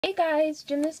Hey guys,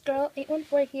 Girl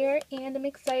 814 here, and I'm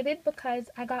excited because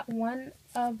I got one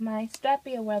of my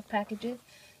Strapya-World packages.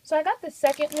 So I got the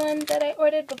second one that I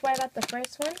ordered before I got the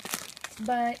first one,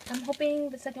 but I'm hoping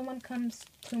the second one comes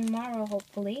tomorrow,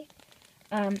 hopefully.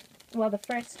 Well, the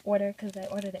first order, because I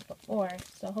ordered it before,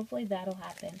 so hopefully that'll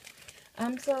happen.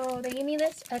 So they gave me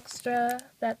this extra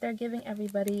that they're giving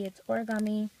everybody. It's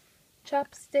origami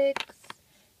chopsticks,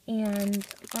 and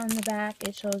on the back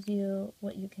it shows you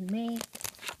what you can make.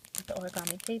 The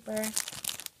origami paper.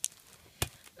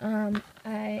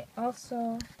 I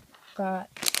also got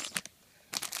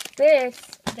this.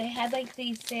 They had like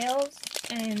these sales,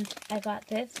 and I got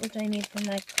this, which I need for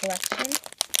my collection.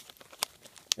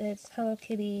 This Hello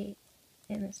Kitty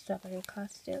in a strawberry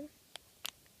costume.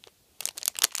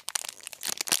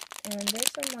 And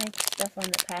there's some like stuff on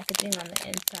the packaging on the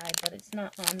inside, but it's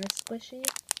not on the squishy.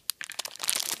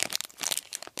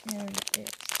 And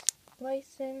it's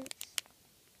licensed.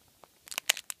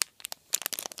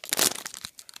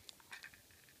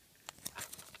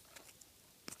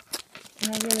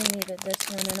 And I really needed this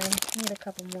one, and I need a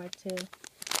couple more too.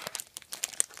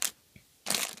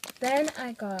 Then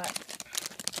I got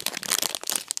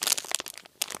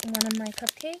one of my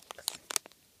cupcakes.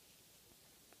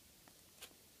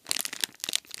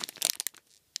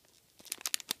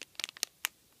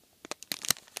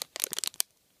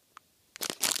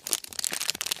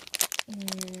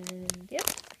 And yep.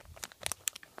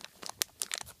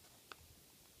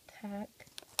 Tag.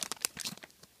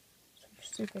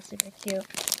 Super, super cute.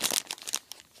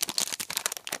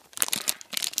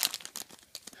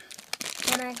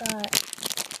 Then I got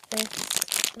this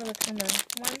little tuna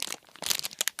one.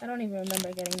 I don't even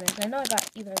remember getting this. I know I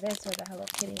got either this or the Hello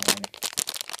Kitty one,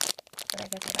 but I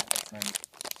guess I got this one.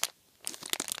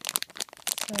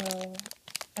 So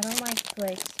I don't like to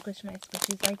like squish my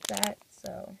squishies like that,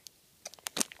 so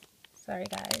sorry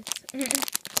guys.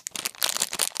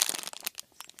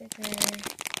 Sticker,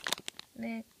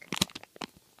 Nick,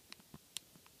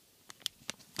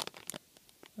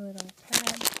 a little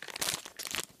pad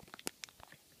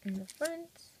in the front,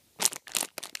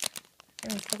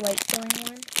 and it's the light filling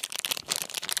one.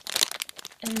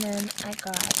 And then I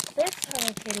got this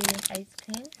Hello Kitty ice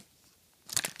cream.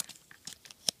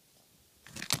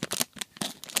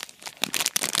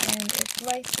 And it's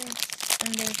licensed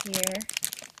under here.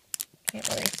 Can't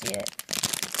really see it.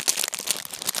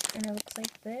 And it looks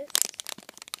like this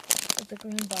with the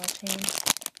green ball chain.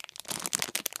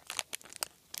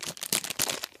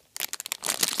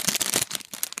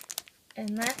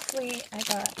 And lastly, I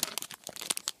got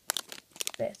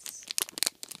this.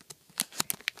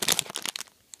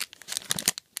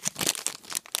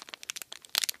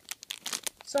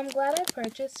 So I'm glad I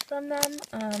purchased from them.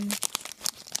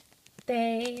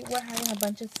 They were having a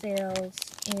bunch of sales,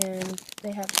 and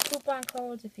they have coupon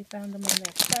codes if you found them on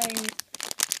their site,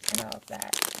 and all of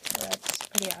that. So that's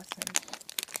pretty awesome.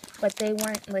 But they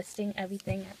weren't listing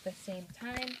everything at the same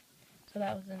time, so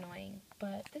that was annoying.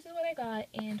 But this is what I got,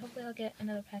 and hopefully I'll get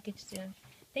another package soon.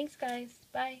 Thanks guys,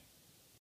 bye!